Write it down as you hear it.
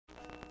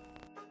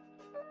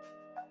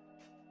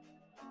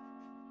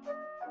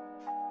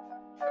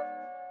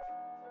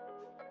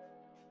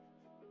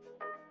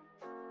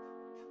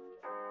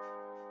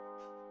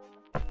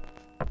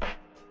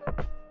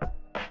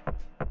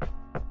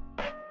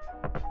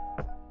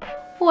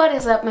What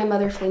is up, my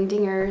mother fling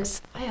dingers?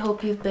 I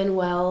hope you've been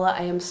well.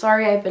 I am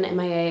sorry I've been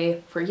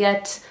MIA for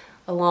yet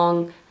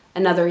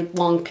another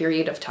long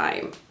period of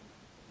time.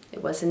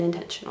 It wasn't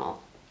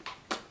intentional.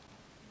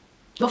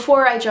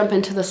 Before I jump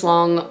into this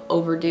long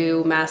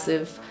overdue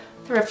massive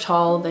thrift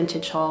haul,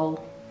 vintage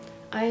haul,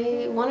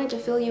 I wanted to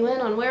fill you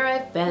in on where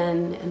I've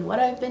been and what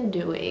I've been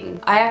doing.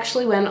 I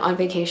actually went on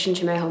vacation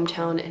to my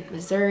hometown in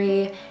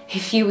Missouri a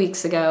few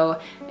weeks ago,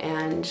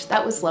 and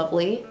that was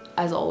lovely,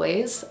 as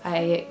always.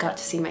 I got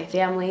to see my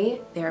family.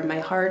 They are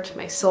my heart,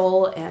 my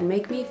soul, and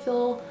make me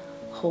feel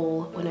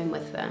whole when I'm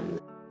with them.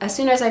 As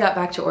soon as I got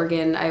back to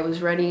Oregon, I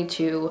was ready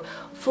to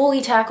fully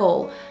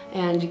tackle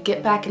and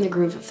get back in the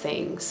groove of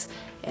things.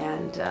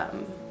 And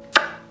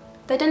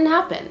that didn't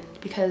happen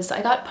because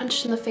I got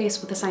punched in the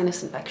face with a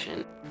sinus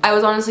infection. I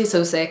was honestly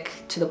so sick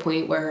to the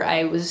point where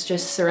I was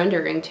just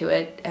surrendering to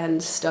it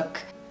and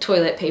stuck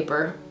toilet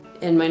paper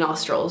in my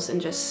nostrils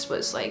and just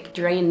was like,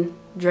 drain,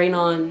 drain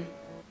on,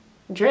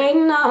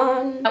 drain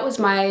on. That was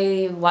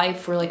my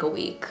life for like a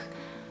week.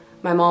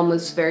 My mom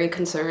was very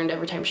concerned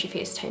every time she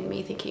FaceTimed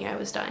me thinking I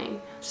was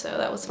dying, so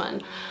that was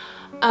fun.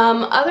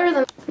 Other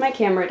than my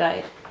camera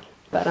died,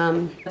 but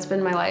that's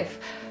been my life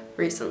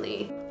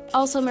recently.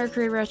 Also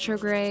Mercury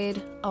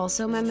retrograde,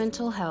 also my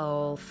mental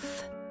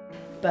health.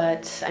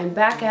 But I'm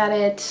back at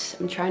it.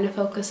 I'm trying to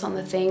focus on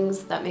the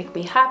things that make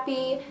me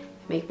happy,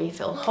 make me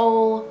feel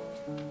whole.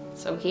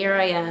 So here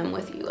I am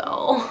with you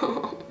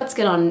all. Let's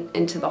get on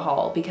into the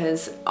haul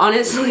because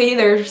honestly,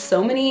 there's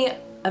so many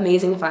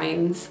amazing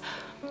finds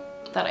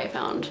that I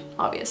found,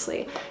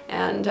 obviously.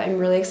 And I'm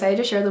really excited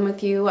to share them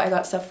with you. I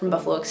got stuff from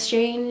Buffalo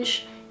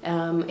Exchange,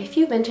 a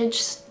few vintage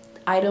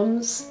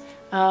items,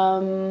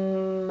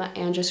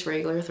 and just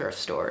regular thrift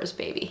stores,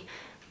 baby.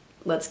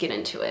 Let's get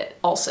into it.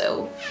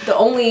 Also, the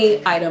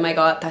only item I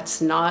got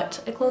that's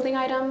not a clothing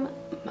item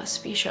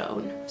must be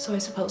shown, so I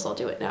suppose I'll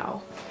do it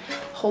now.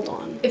 Hold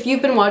on. If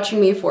you've been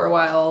watching me for a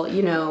while,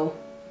 you know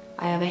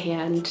I have a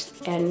hand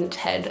and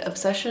head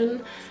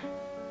obsession.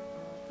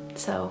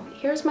 So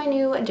here's my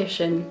new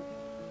addition,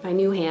 my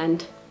new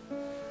hand.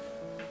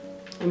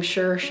 I'm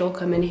sure she'll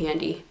come in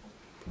handy.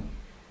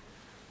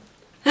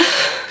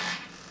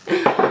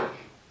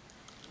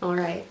 All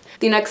right.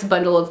 The next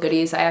bundle of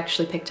goodies I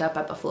actually picked up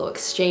at Buffalo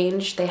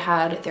Exchange. They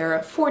had their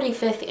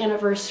 45th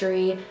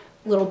anniversary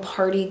little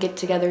party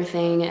get-together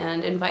thing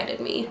and invited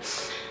me.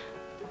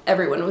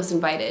 Everyone was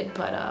invited,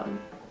 but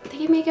they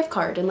gave me a gift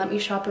card and let me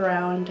shop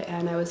around,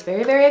 and I was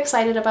very, very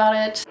excited about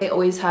it. They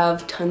always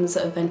have tons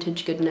of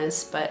vintage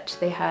goodness, but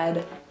they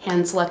had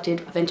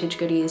hand-selected vintage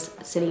goodies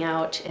sitting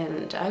out,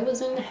 and I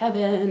was in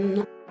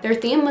heaven. Their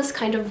theme was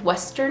kind of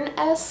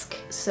Western-esque,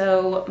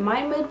 so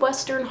my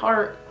Midwestern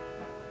heart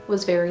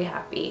was very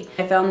happy.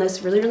 I found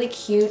this really, really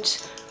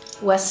cute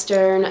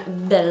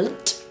Western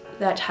belt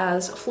that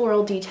has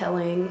floral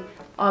detailing.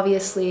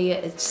 Obviously,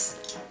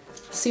 it's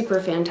super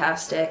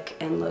fantastic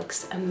and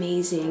looks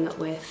amazing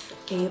with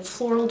a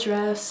floral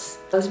dress.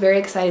 I was very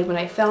excited when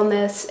I found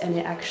this, and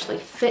it actually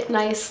fit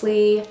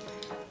nicely.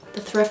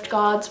 The thrift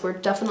gods were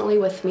definitely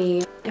with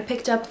me. I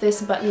picked up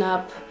this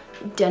button-up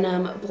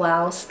denim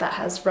blouse that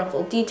has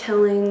ruffled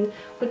detailing,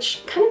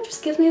 which kind of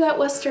just gives me that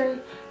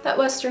Western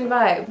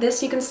vibe.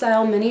 This you can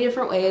style many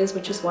different ways,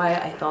 which is why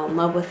I fell in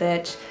love with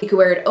it. You could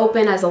wear it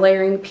open as a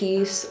layering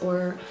piece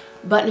or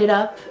button it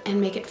up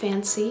and make it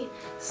fancy.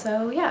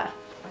 So yeah,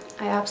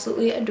 I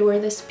absolutely adore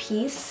this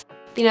piece.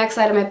 The next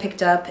item I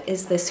picked up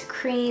is this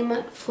cream,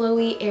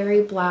 flowy,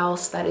 airy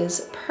blouse that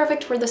is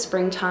perfect for the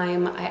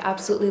springtime. I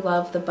absolutely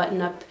love the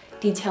button-up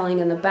detailing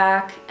in the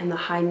back and the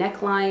high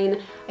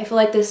neckline. I feel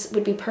like this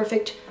would be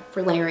perfect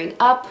for layering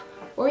up,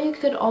 or you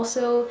could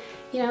also,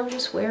 you know,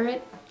 just wear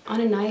it on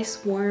a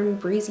nice, warm,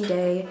 breezy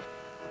day.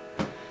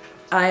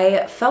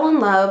 I fell in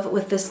love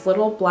with this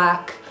little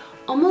black,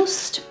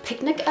 almost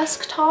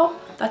picnic-esque top.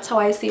 That's how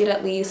I see it,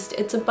 at least.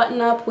 It's a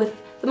button-up with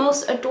the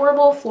most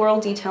adorable floral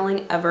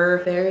detailing ever.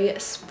 Very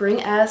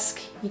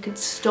spring-esque. You could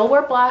still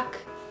wear black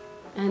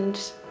and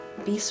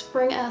be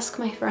spring-esque,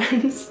 my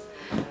friends.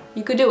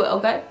 You could do it,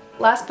 okay?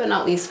 Last but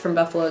not least, from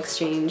Buffalo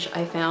Exchange,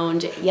 I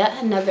found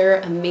yet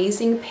another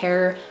amazing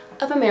pair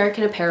of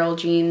American Apparel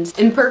jeans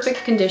in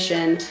perfect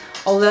condition.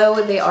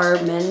 Although they are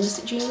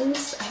men's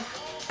jeans,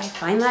 I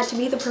find that to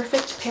be the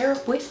perfect pair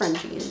of boyfriend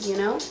jeans, you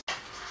know?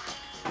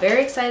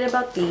 Very excited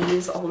about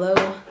these,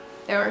 although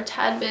they are a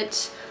tad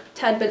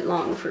bit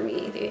long for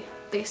me.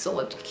 They still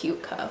looked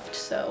cute cuffed,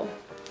 so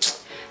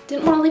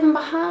didn't want to leave them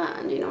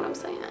behind, you know what I'm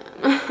saying?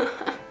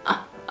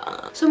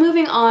 So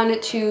moving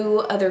on to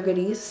other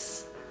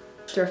goodies,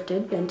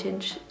 thrifted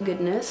vintage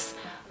goodness.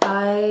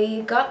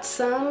 I got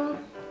some,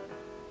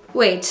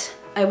 wait,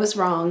 I was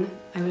wrong.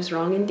 I was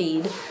wrong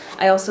indeed.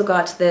 I also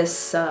got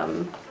this,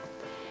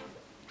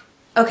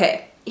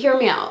 okay, hear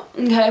me out,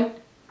 okay?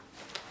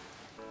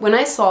 When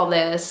I saw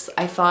this,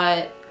 I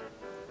thought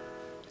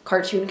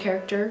cartoon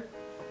character,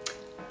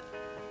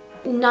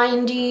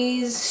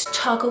 90s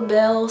Taco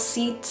Bell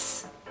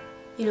seats,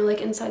 you know,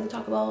 like inside the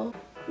Taco Bell,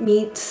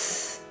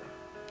 meets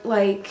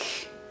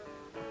like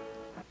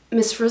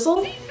Miss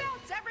Frizzle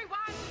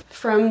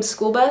from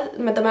School Bus,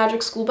 the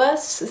Magic School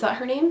Bus. Is that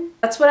her name?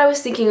 That's what I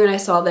was thinking when I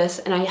saw this,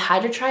 and I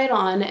had to try it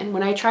on, and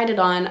when I tried it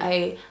on,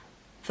 I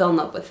fell in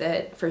love with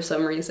it for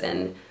some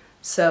reason.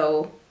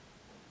 So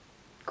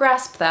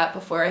grasp that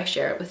before I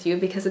share it with you,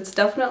 because it's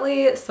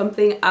definitely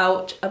something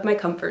out of my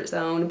comfort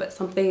zone, but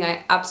something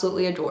I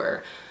absolutely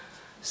adore.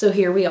 So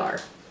here we are.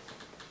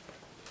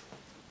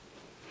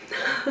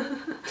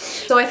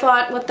 So I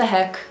thought, what the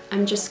heck,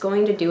 I'm just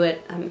going to do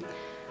it. I'm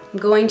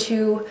going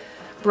to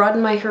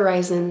broaden my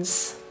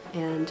horizons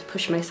and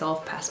push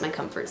myself past my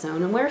comfort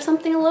zone and wear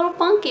something a little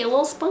funky, a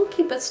little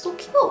spunky, but still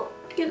cute,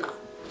 you know.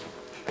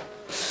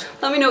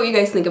 Let me know what you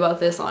guys think about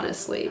this,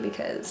 honestly,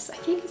 because I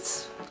think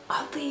it's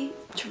oddly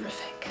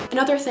terrific.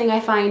 Another thing I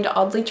find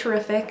oddly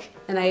terrific,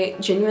 and I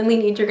genuinely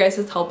need your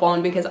guys' help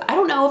on, because I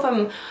don't know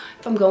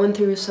if I'm going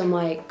through some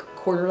like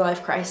quarter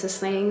life crisis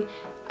thing.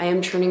 I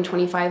am turning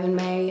 25 in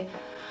May.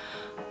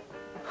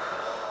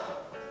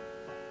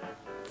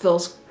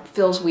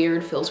 Feels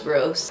weird, feels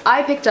gross.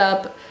 I picked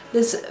up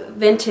this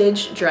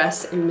vintage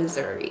dress in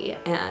Missouri,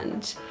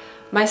 and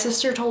my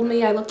sister told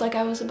me I looked like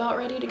I was about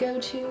ready to go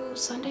to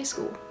Sunday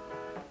school.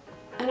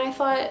 And I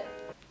thought,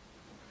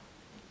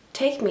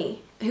 take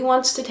me. Who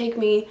wants to take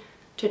me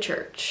to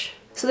church?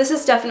 So this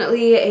is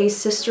definitely a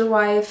sister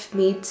wife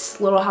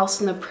meets Little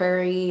House on the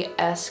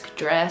Prairie-esque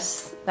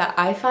dress that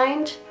I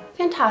find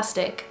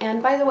fantastic.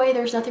 And by the way,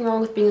 there's nothing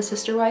wrong with being a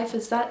sister wife.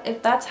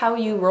 If that's how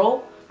you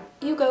roll,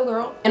 you go,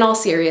 girl. In all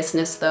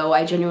seriousness though,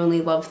 I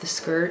genuinely love the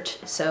skirt,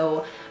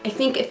 so I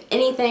think if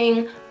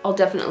anything, I'll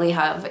definitely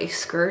have a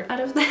skirt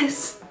out of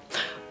this.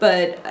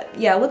 But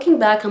yeah, looking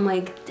back, I'm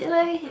like, did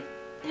I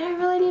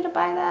really need to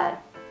buy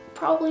that?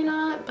 Probably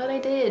not, but I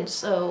did,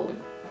 so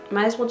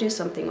might as well do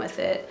something with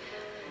it.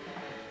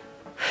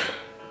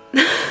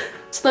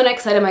 So the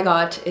next item I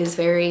got is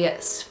very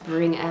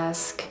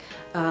spring-esque,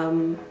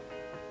 and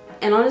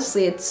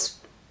honestly, it's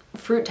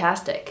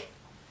fruit-tastic.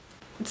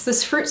 It's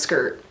this fruit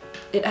skirt.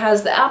 It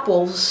has the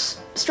apples,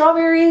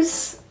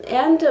 strawberries,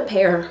 and a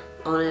pear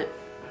on it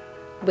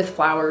with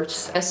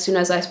flowers. As soon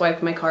as I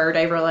swiped my card,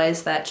 I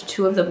realized that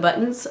 2 of the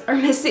buttons are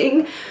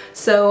missing.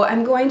 So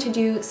I'm going to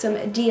do some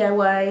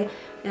DIY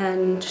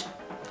and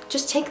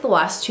just take the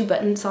last 2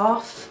 buttons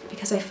off,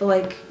 because I feel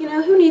like, you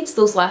know, who needs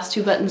those last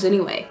 2 buttons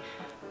anyway?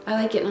 I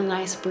like getting a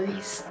nice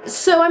breeze.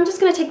 So I'm just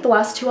gonna take the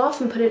last 2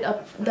 off and put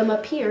them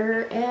up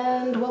here,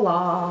 and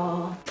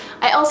voila.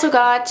 I also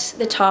got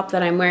the top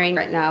that I'm wearing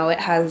right now. It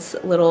has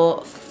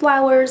little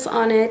flowers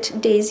on it,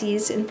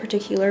 daisies in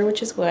particular,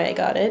 which is why I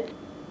got it.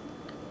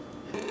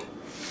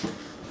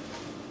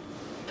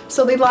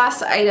 So the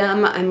last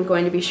item I'm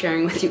going to be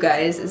sharing with you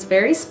guys is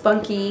very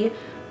spunky,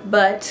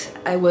 but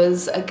I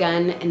was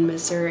again in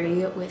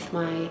Missouri with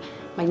my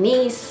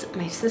niece,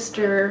 my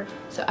sister.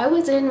 So I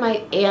was in my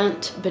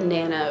Aunt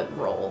Banana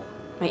role,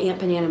 my Aunt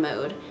Banana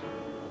mode,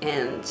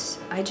 and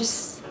I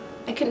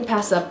couldn't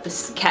pass up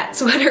this cat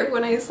sweater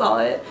when I saw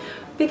it,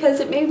 because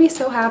it made me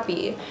so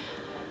happy.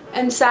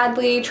 And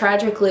sadly,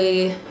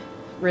 tragically,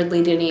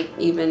 Ridley didn't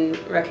even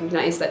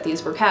recognize that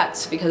these were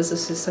cats, because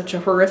this is such a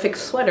horrific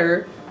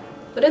sweater,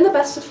 but in the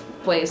best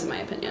of ways, in my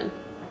opinion.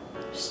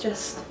 It's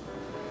just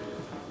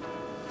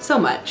so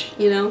much,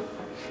 you know?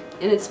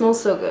 And it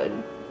smells so good.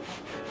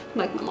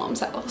 Like my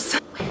mom's house.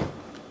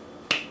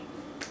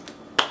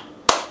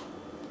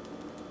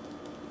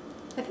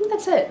 I think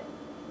that's it.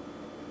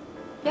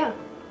 Yeah,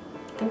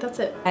 I think that's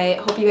it.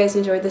 I hope you guys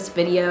enjoyed this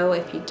video.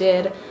 If you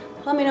did,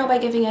 let me know by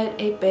giving it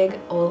a big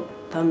old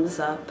thumbs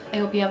up. I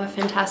hope you have a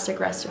fantastic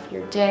rest of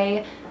your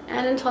day,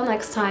 and until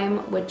next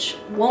time, which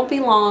won't be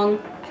long,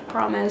 I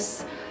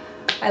promise,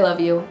 I love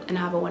you and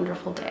have a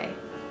wonderful day.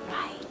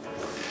 Bye.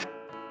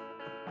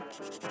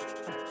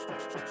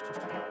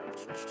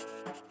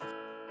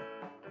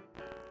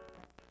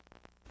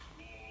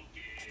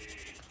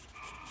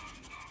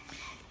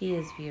 He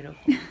is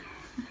beautiful.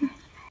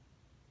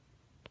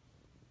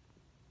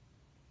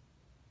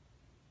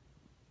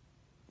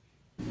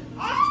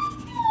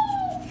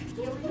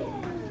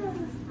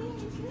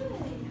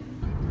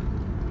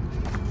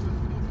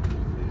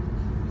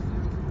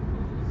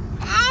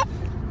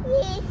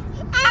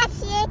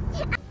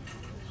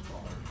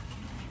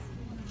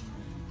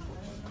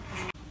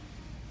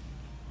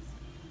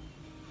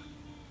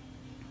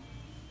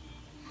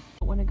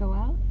 Want to go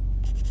out?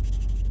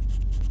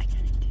 I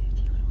kind of do.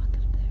 Do you want to walk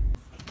up there?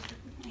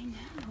 I know.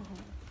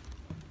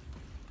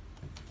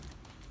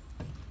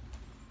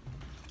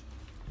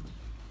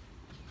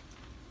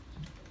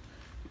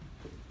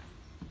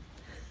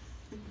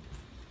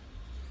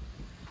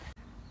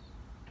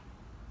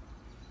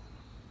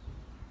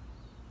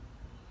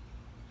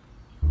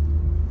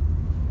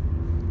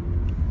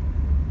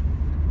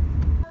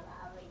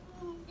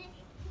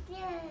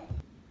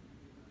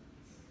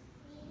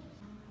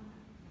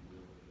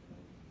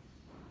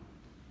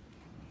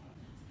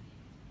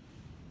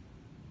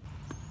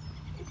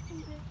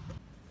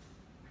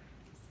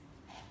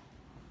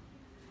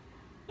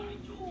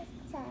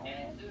 Sorry.